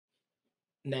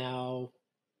Now,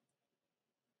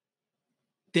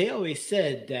 they always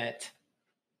said that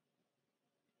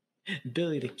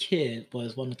Billy the Kid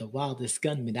was one of the wildest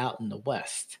gunmen out in the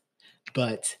West,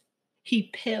 but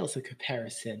he pales in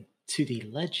comparison to the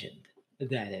legend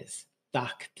that is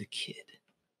Doc the Kid.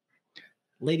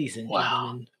 Ladies and Wow.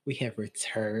 gentlemen, we have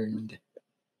returned.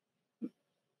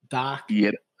 Doc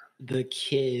Yeah. the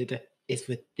Kid is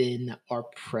within our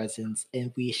presence,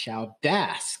 and we shall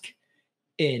bask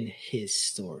in his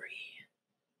story.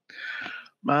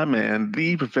 My man,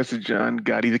 the Professor John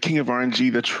Gotti, the king of RNG,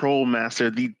 the troll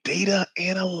master, the data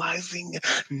analyzing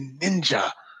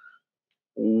ninja.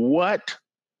 What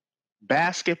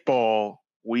basketball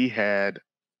we had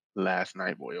last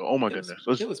night, boy. Oh my It was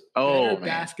goodness. it was better Oh man.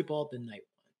 basketball than night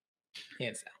one,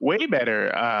 hands down. Way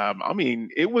better. I mean,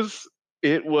 it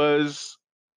was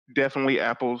definitely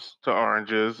apples to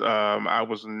oranges. I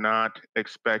was not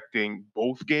expecting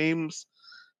both games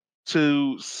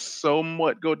to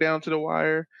somewhat go down to the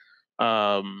wire.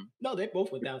 Um, No, they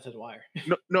both went down to the wire.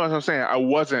 no, as I'm saying, I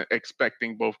wasn't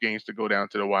expecting both games to go down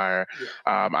to the wire.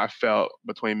 Yeah. I felt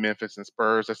between Memphis and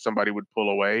Spurs that somebody would pull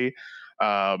away.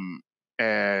 Um,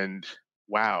 and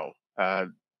wow, I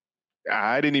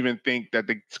didn't even think that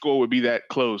the score would be that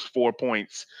close. 4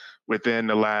 points within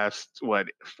the last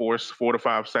four to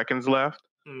 5 seconds left.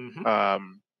 Hmm.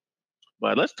 Um,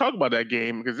 but let's talk about that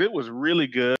game because it was really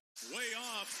good. Way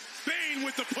off. Bain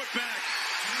with the putback.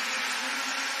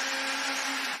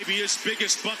 Maybe his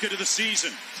biggest bucket of the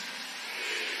season.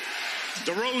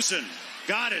 DeRozan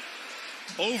got it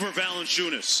over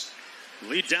Valanciunas.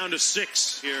 Lead down to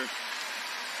 6 here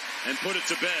and put it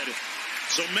to bed.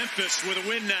 So Memphis with a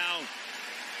win now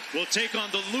will take on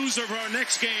the loser of our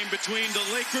next game between the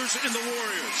Lakers and the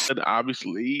Warriors. And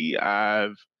obviously,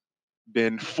 I've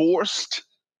been forced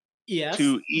Yes.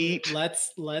 to eat.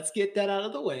 Let's get that out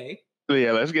of the way. So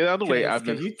yeah, let's get out of the way. I've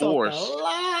been You talked a forced,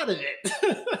 lot of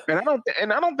it.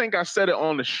 and I don't think I said it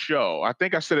on the show. I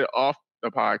think I said it off the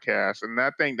podcast, and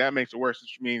I think that makes it worse,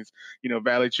 which means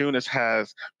Valanciunas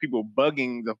has people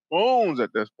bugging the phones at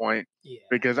this point Yeah.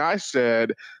 because I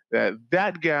said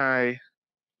that guy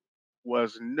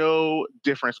was no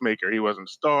difference maker. He wasn't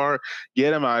a star.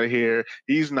 Get him out of here.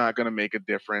 He's not going to make a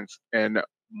difference. And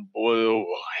boy, oh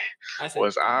boy, I said,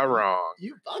 was I wrong.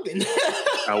 You bugging.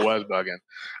 I was bugging.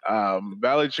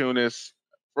 Valanciunas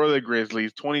for the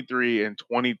Grizzlies, 23 and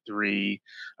 23.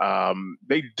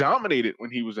 They dominated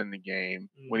when he was in the game.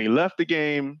 When he left the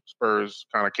game, Spurs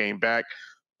kind of came back.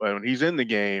 But when he's in the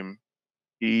game,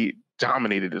 he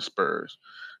dominated the Spurs.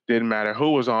 Didn't matter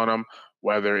who was on him,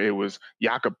 whether it was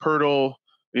Jakob Poeltl,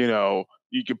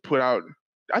 you could put out.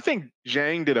 I think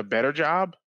Zhang did a better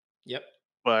job. Yep.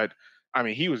 But I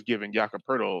mean, he was giving Jakob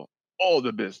Poeltl all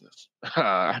the business.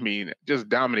 I mean, just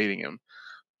dominating him.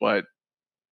 But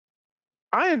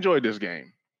I enjoyed this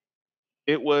game.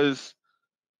 It was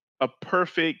a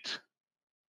perfect.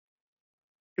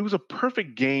 It was a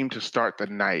perfect game to start the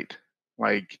night.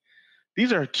 Like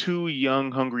these are two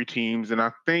young, hungry teams, and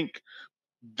I think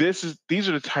these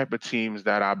are the type of teams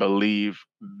that I believe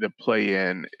the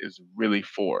play-in is really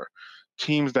for.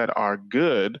 Teams that are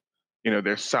good,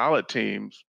 they're solid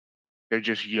teams. They're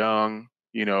just young.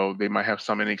 They might have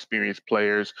some inexperienced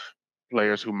players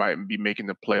who might be making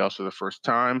the playoffs for the first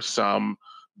time, some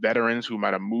veterans who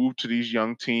might have moved to these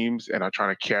young teams and are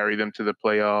trying to carry them to the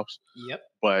playoffs. Yep.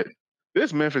 But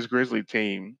this Memphis Grizzly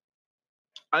team,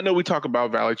 I know we talk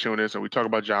about Valanciunas and we talk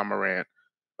about John Morant,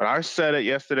 but I said it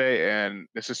yesterday, and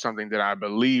this is something that I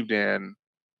believed in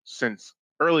since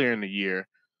earlier in the year.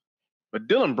 But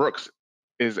Dylan Brooks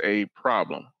is a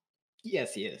problem.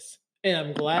 Yes, he is. And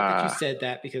I'm glad that you said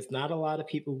that because not a lot of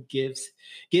people give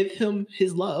him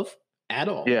his love at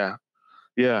all.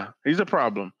 Yeah, he's a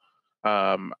problem.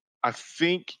 I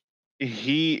think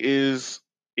he is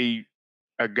a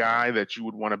guy that you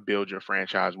would want to build your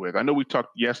franchise with. I know we talked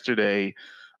yesterday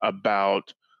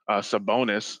about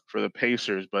Sabonis for the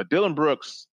Pacers, but Dylan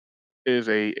Brooks is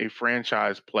a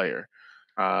franchise player.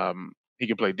 He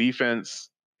can play defense.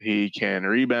 He can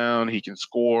rebound. He can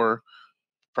score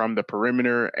from the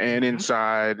perimeter and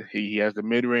inside. He has the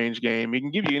mid-range game. He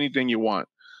can give you anything you want.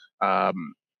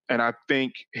 And I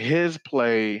think his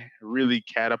play really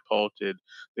catapulted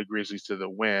the Grizzlies to the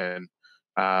win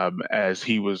as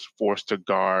he was forced to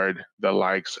guard the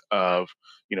likes of,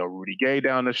 Rudy Gay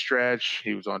down the stretch.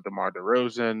 He was on DeMar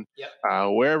DeRozan. Yep.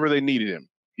 Wherever they needed him,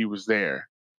 he was there.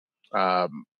 And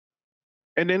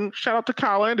then shout out to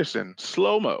Kyle Anderson,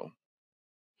 slow-mo.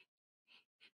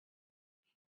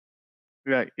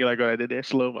 Yeah, you like what I did there?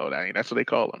 Slow-mo. I mean, that's what they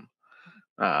call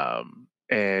him.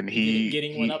 and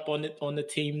getting one up on the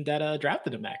team that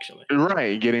drafted him, actually.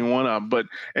 right, getting one up.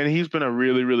 And he's been a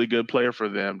really, really good player for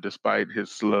them, despite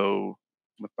his slow,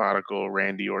 methodical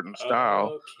Randy Orton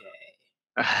style.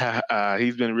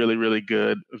 He's been really, really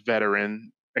good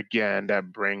veteran again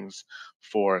that brings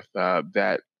forth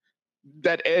that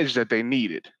edge that they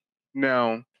needed.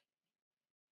 Now,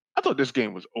 I thought this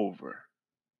game was over.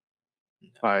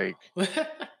 Like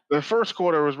the first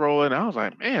quarter was rolling, I was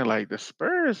like, man, like the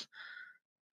Spurs,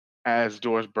 as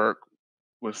George Burke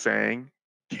was saying,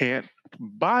 can't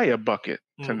buy a bucket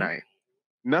tonight.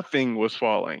 Nothing was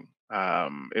falling.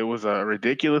 It was a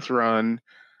ridiculous run.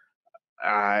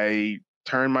 I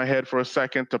turned my head for a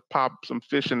second to pop some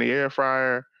fish in the air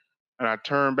fryer, and I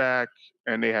turned back,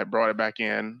 and they had brought it back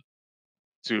in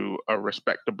to a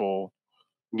respectable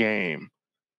game.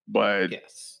 But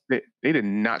yes, they did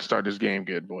not start this game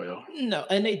good, Boyle. No,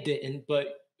 and they didn't. But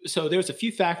so there's a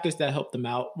few factors that helped them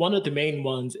out. One of the main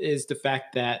ones is the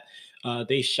fact that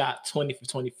they shot 20 for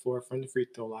 24 from the free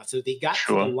throw line. So they got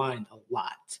to the line a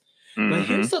lot. But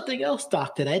here's something else,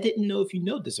 Doc, that I didn't know if you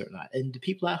know this or not, and the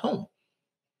people at home.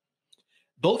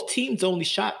 Both teams only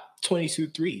shot 22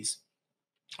 threes.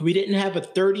 We didn't have a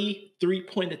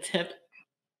 33-point attempt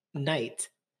night.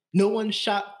 No one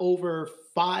shot over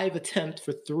 5 attempts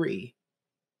for 3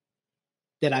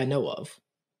 that I know of.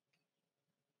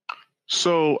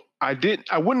 So I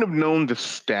wouldn't have known the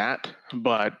stat,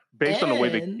 but based on the way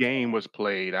the game was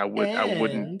played, I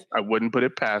wouldn't put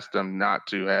it past them not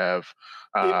to have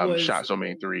shot so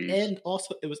many threes. And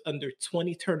also, it was under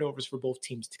 20 turnovers for both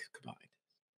teams combined.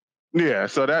 Yeah,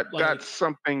 so that's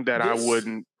something that I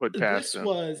wouldn't put past them. This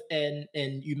was,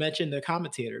 and you mentioned the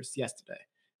commentators yesterday.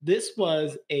 This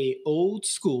was a old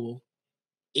school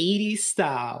 80s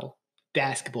style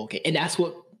basketball game, and that's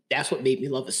what made me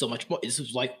love it so much more. This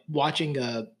was like watching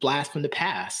a blast from the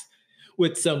past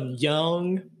with some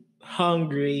young,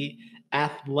 hungry,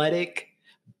 athletic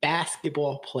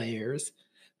basketball players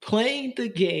playing the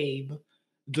game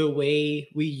the way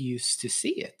we used to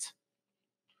see it.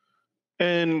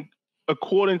 And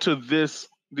according to these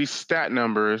stat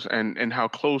numbers and how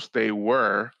close they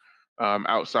were,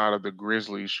 outside of the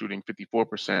Grizzlies shooting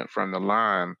 54% from the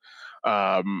line,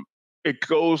 it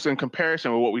goes in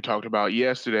comparison with what we talked about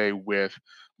yesterday with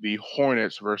the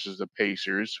Hornets versus the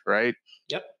Pacers, right?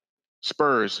 Yep.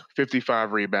 Spurs,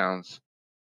 55 rebounds.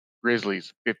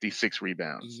 Grizzlies, 56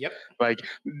 rebounds. Yep. Like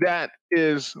that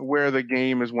is where the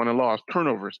game is won and lost.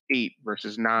 Turnovers, 8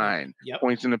 versus 9. Yep.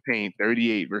 Points in the paint,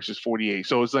 38 versus 48.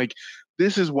 So it's like,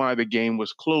 this is why the game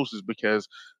was close, is because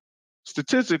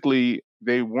statistically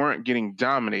they weren't getting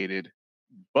dominated.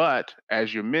 But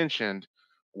as you mentioned,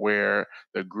 where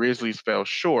the Grizzlies fell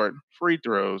short, free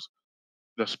throws,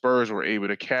 the Spurs were able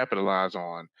to capitalize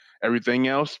on. Everything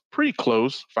else, pretty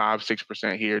close,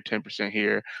 5-6% here, 10%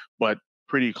 here, but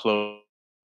pretty close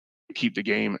to keep the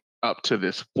game up to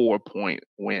this 4-point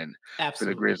win for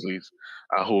the Grizzlies,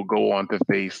 who will go on to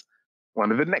face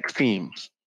one of the next teams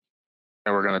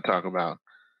that we're going to talk about.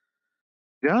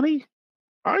 Johnny,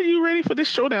 are you ready for this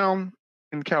showdown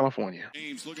in California?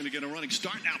 James looking to get a running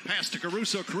start now. Pass to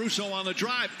Caruso. Caruso on the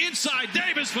drive. Inside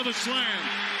Davis for the slam.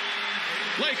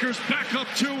 Lakers back up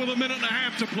 2 with a minute and a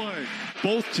half to play.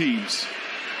 Both teams.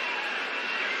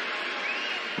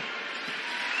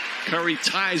 Curry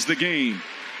ties the game.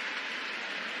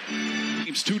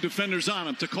 James, 2 defenders on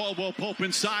him. To Caldwell Pope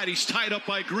inside. He's tied up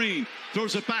by Green.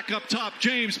 Throws it back up top.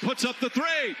 James puts up the 3.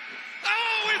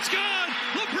 Oh, it's gone!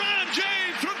 LeBron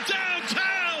James from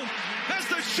downtown as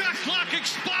the shot clock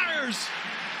expires.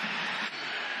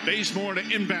 Bazemore to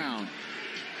inbound.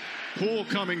 Poole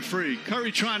coming free.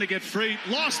 Curry trying to get free.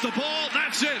 Lost the ball.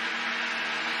 That's it.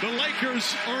 The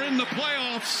Lakers are in the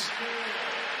playoffs.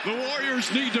 The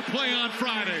Warriors need to play on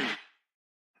Friday.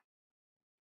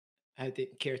 I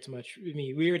didn't care too much. I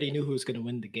mean, we already knew who was going to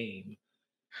win the game.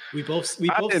 We both said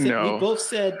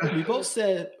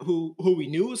who we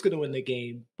knew was going to win the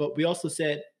game, but we also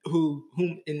said whom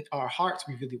in our hearts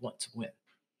we really want to win.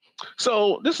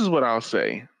 So this is what I'll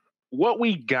say. What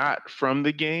we got from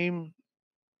the game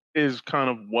is kind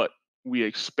of what we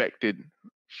expected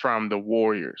from the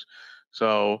Warriors.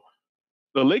 So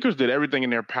the Lakers did everything in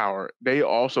their power. They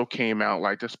also came out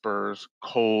like the Spurs,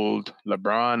 cold.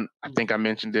 LeBron, I think I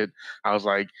mentioned it. I was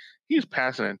like, he's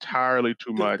passing entirely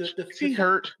too much. Is he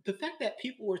hurt? The fact that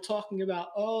people were talking about,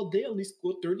 they only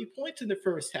scored 30 points in the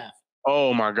first half.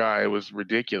 Oh my God, it was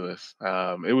ridiculous.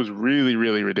 It was really,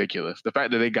 really ridiculous. The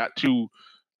fact that they got to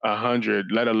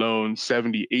 100, let alone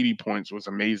 70, 80 points was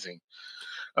amazing.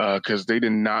 Because they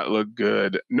did not look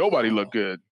good. Nobody looked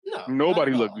good. No,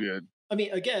 nobody looked good. I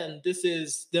mean, again, this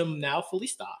is them now fully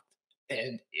stocked.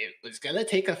 and it was gonna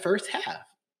take a first half.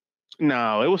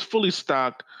 No, it was fully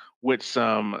stocked with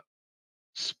some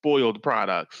spoiled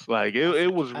products. Like it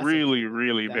was That's actually really, pretty funny.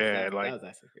 really bad. That Like was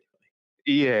actually pretty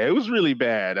funny. yeah, it was really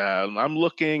bad. I'm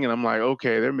looking and I'm like,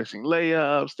 okay, they're missing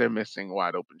layups, they're missing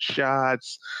wide open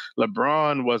shots.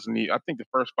 LeBron wasn't. I think the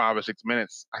first 5 or 6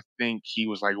 minutes, I think he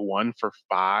was like 1 for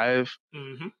 5.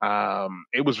 Hmm.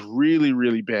 It was really,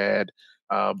 really bad.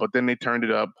 But then they turned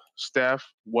it up. Steph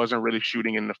wasn't really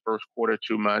shooting in the first quarter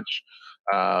too much.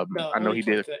 No, I know only he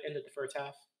towards did. the end of the first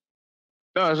half.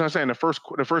 No, as I'm saying,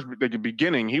 the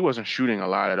beginning, he wasn't shooting a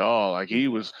lot at all. Like he Yeah.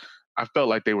 was, I felt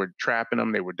like they were trapping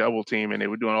him, they were double teaming, they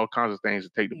were doing all kinds of things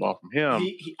to take the ball No, from him.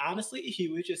 he honestly he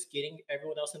was just getting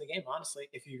everyone else in the game. Honestly,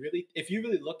 if you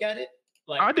really look at it,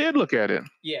 I like did look at it,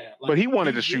 yeah, but like he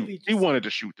wanted he to shoot. really He just wanted to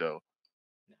shoot though.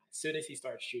 as soon as he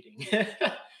starts shooting.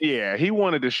 Yeah, he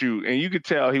wanted to shoot, and you could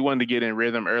tell he wanted to get in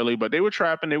rhythm early. But they were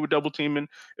trapping, they were double teaming.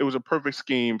 It was a perfect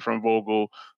scheme from Vogel.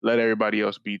 Let everybody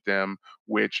else beat them,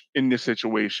 which in this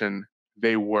situation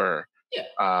they were.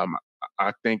 Yeah.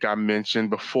 I think I mentioned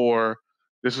before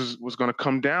was going to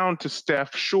come down to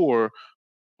Steph, sure,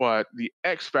 but the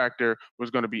X factor was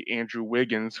going to be Andrew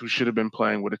Wiggins, who should have been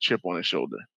playing with a chip on his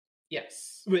shoulder.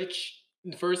 Yes. Which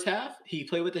in the first half he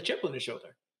played with a chip on his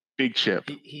shoulder. Big chip.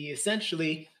 He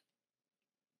essentially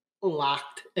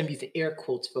locked, and using air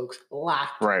quotes, folks,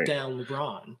 locked Right. down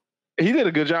LeBron. He did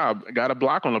a good job. Got a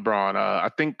block on LeBron. I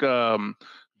think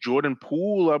Jordan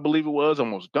Poole, I believe it was,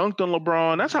 almost dunked on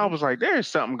LeBron. That's how I was like, there's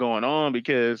something going on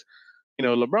because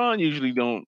LeBron usually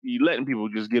don't be letting people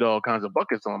just get all kinds of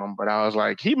buckets on him. But I was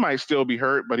like, he might still be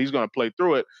hurt, but he's going to play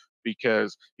through it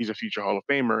because he's a future Hall of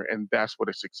Famer, and that's what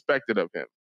is expected of him.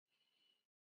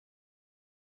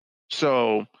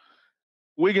 So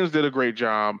Wiggins did a great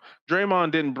job.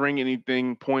 Draymond didn't bring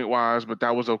anything point wise, but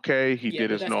that was okay. He did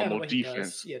his that's kind of normal what defense. he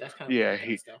does. Yeah, that's kind of what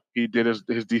he does, though. He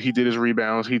did he did his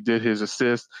rebounds. He did his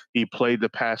assists. He played the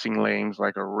passing lanes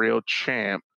like a real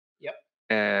champ. Yep.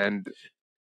 And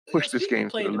pushed this game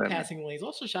to the limit. Passing lanes.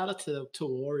 Also, shout out to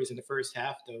Warriors in the first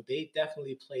half, though. They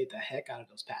definitely played the heck out of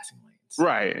those passing lanes.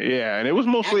 Right. Yeah, and it was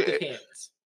mostly active hands.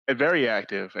 Very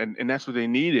active, and that's what they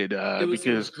needed. It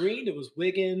was Green, it was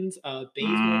Wiggins,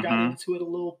 Bazemore got into it a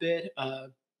little bit.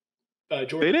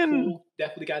 Jordan Poole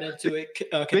definitely got into it.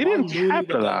 They didn't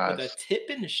capitalize with a tip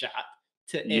in the shot.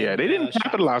 They didn't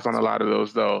capitalize on a lot of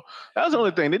those though. That was the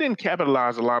only thing. They didn't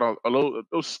capitalize a lot of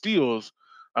those steals.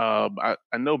 I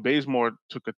know Bazemore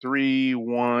took a 3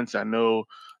 once. I know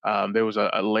there was a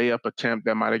layup attempt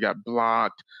that might have got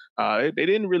blocked. They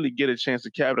didn't really get a chance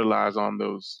to capitalize on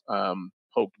those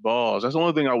poked balls. That's the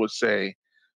only thing I would say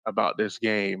about this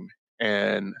game.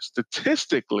 And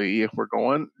statistically, if we're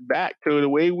going back to the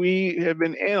way we have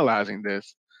been analyzing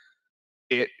this,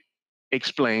 it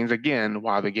explains again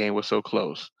why the game was so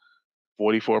close.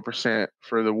 44%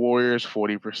 for the Warriors,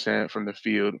 40% from the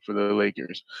field for the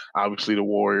Lakers. Obviously, the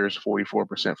Warriors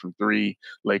 44% from 3,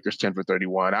 Lakers 10 for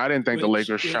 31. I didn't think the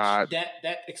Lakers shot.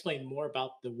 That explained more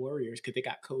about the Warriors because they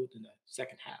got cold in the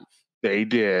second half. They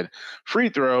did. Free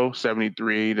throw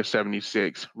 73 to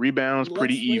 76. Rebounds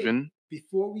pretty even.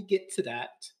 Before we get to that,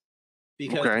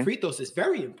 because free throws is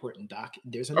very important, Doc.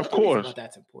 There's another reason why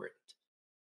that's important.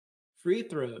 Free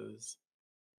throws.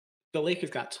 The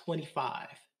Lakers got 25.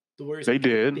 The Warriors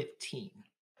did 15.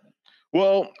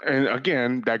 Well, and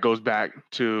again, that goes back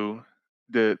to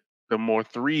the more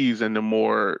threes and the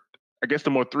more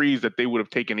threes that they would have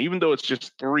taken, even though it's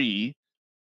just 3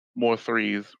 more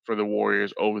threes for the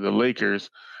Warriors over the Lakers.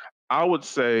 I would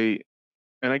say,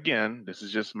 and again, this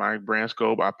is just my brand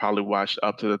scope, I probably watched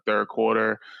up to the third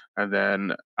quarter and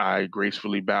then I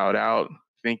gracefully bowed out,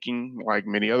 thinking, like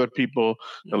many other people,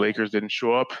 the Lakers didn't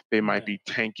show up. They might be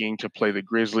tanking to play the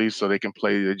Grizzlies so they can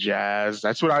play the Jazz.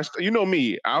 That's what you know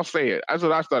me. I'll say it. That's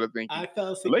what I started thinking. I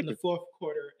fell asleep in the fourth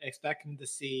quarter expecting to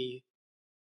see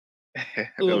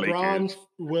LeBron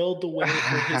willed the way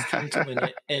for his team to win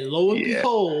it. And lo and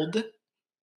behold.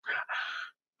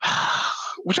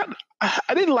 Which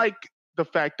I didn't like the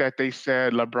fact that they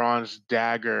said LeBron's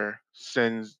dagger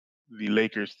sends the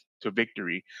Lakers to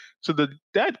victory. So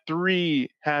that 3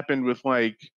 happened with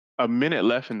like a minute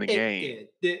left in the game.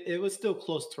 It was still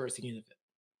close towards the end of it.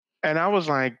 And I was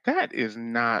like, that is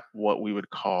not what we would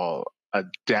call a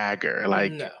dagger.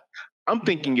 Like, no. I'm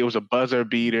thinking it was a buzzer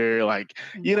beater. Like,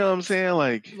 you know what I'm saying?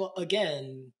 Like, well,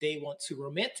 again, they want to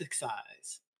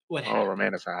romanticize what happened.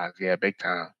 Romanticize. Yeah, big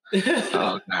time.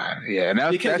 Oh, God. Yeah, and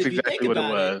that's exactly what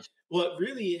it was. What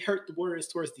really hurt the Warriors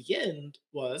towards the end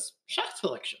was shot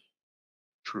selection.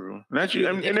 True. If you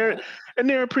really think about it.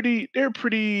 They're a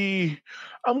pretty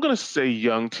I'm gonna say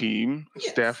young team.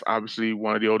 Steph, Yes. obviously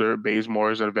one of the older,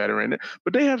 Bazemore is a veteran,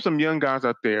 but they have some young guys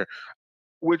out there,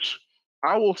 which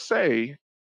I will say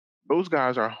those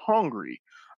guys are hungry.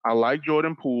 I like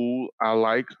Jordan Poole. I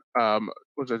like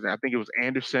what's his name? I think it was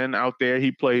Anderson out there.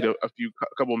 He played Yep. a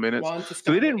couple minutes. Juan So they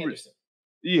Toscano didn't Anderson.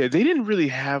 they didn't really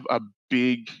have a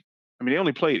big. I mean, they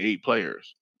only played 8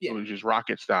 players. It Yeah. was just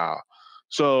Rocket style.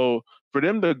 So for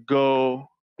them to go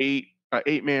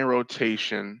 8-man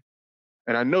rotation,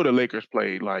 and I know the Lakers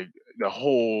played like the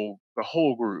whole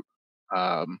group.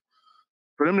 Um,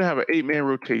 for them to have an 8-man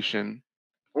rotation,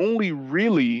 only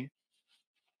really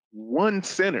one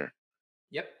center.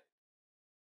 Yep. I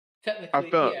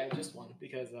Technically, felt, yeah, just one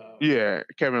because yeah,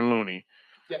 Kevin Looney.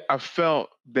 yep. I felt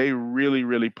they really,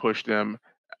 really pushed them.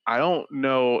 I don't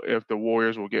know if the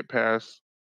Warriors will get past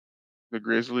the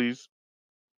Grizzlies.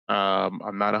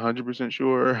 I'm not 100%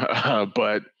 sure,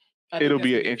 but I think it'll that's be an gonna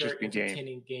be a very interesting game.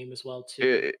 entertaining game as well too.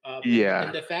 It, And yeah.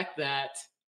 the fact that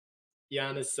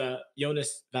Jonas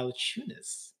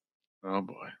Valanciunas. Oh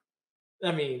boy.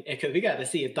 I mean, because we got to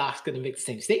see if Doc's going to make the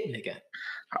same statement again.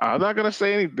 I'm not gonna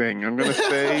say anything. I'm gonna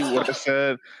say what I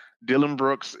said. Dylan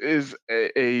Brooks is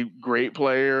a great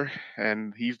player,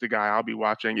 and he's the guy I'll be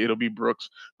watching. It'll be Brooks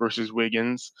versus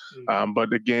Wiggins.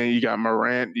 But again, you got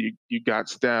Morant, you got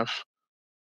Steph.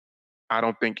 I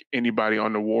don't think anybody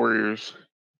on the Warriors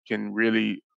can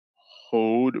really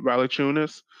hold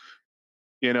Valanciunas.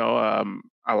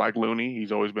 I like Looney.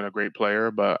 He's always been a great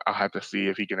player, but I'll have to see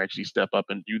if he can actually step up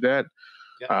and do that.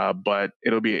 Yep. But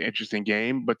it'll be an interesting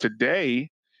game. But today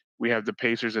we have the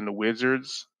Pacers and the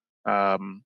Wizards,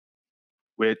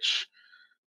 which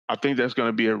I think that's going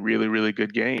to be a really, really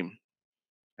good game.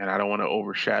 And I don't want to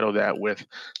overshadow that with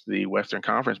the Western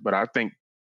Conference, but I think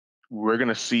we're going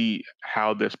to see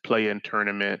how this play-in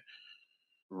tournament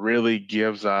really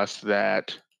gives us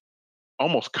that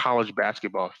almost college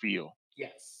basketball feel.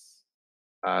 Yes.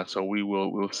 So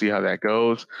we'll see how that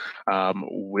goes.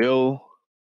 Will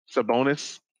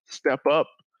Sabonis step up?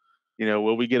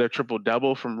 Will we get a triple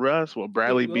double from Russ? Will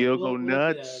Bradley Beal go We'll get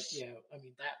nuts? I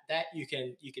mean that you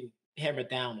can hammer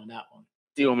down on that one.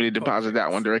 You want me to deposit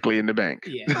that one directly in the bank?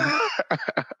 Yeah.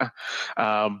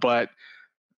 But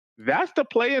that's the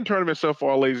play-in tournament so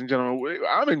far, ladies and gentlemen.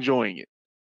 I'm enjoying it.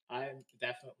 I'm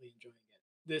definitely enjoying it.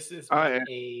 This has been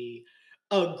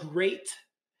a great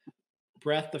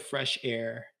breath of fresh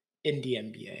air in the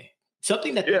NBA.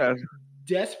 Something that they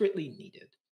desperately needed.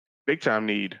 Big time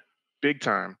need. Big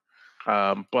time.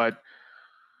 But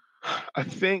I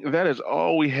think that is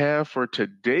all we have for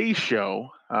today's show.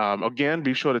 Again,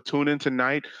 be sure to tune in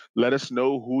tonight. Let us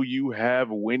know who you have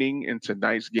winning in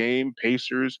tonight's game.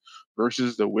 Pacers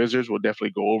versus the Wizards. We'll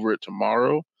definitely go over it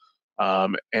tomorrow.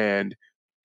 And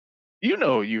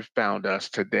you found us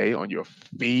today on your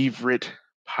favorite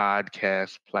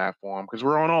podcast platform because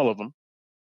we're on all of them.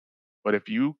 But if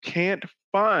you can't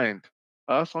find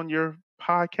us on your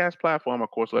podcast platform, of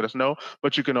course, let us know.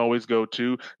 But you can always go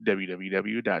to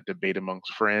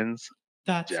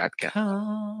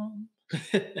www.debateamongstfriends.com.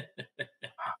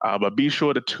 But be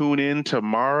sure to tune in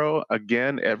tomorrow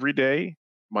again every day,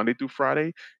 Monday through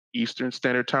Friday, Eastern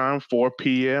Standard Time, 4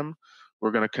 p.m.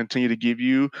 We're going to continue to give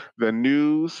you the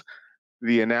news,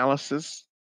 the analysis,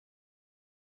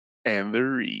 and the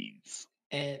reads.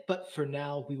 But for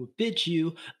now, we will bid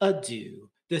you adieu,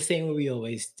 the same way we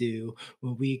always do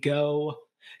when we go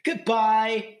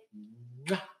goodbye,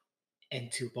 and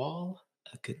to all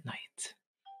a good night.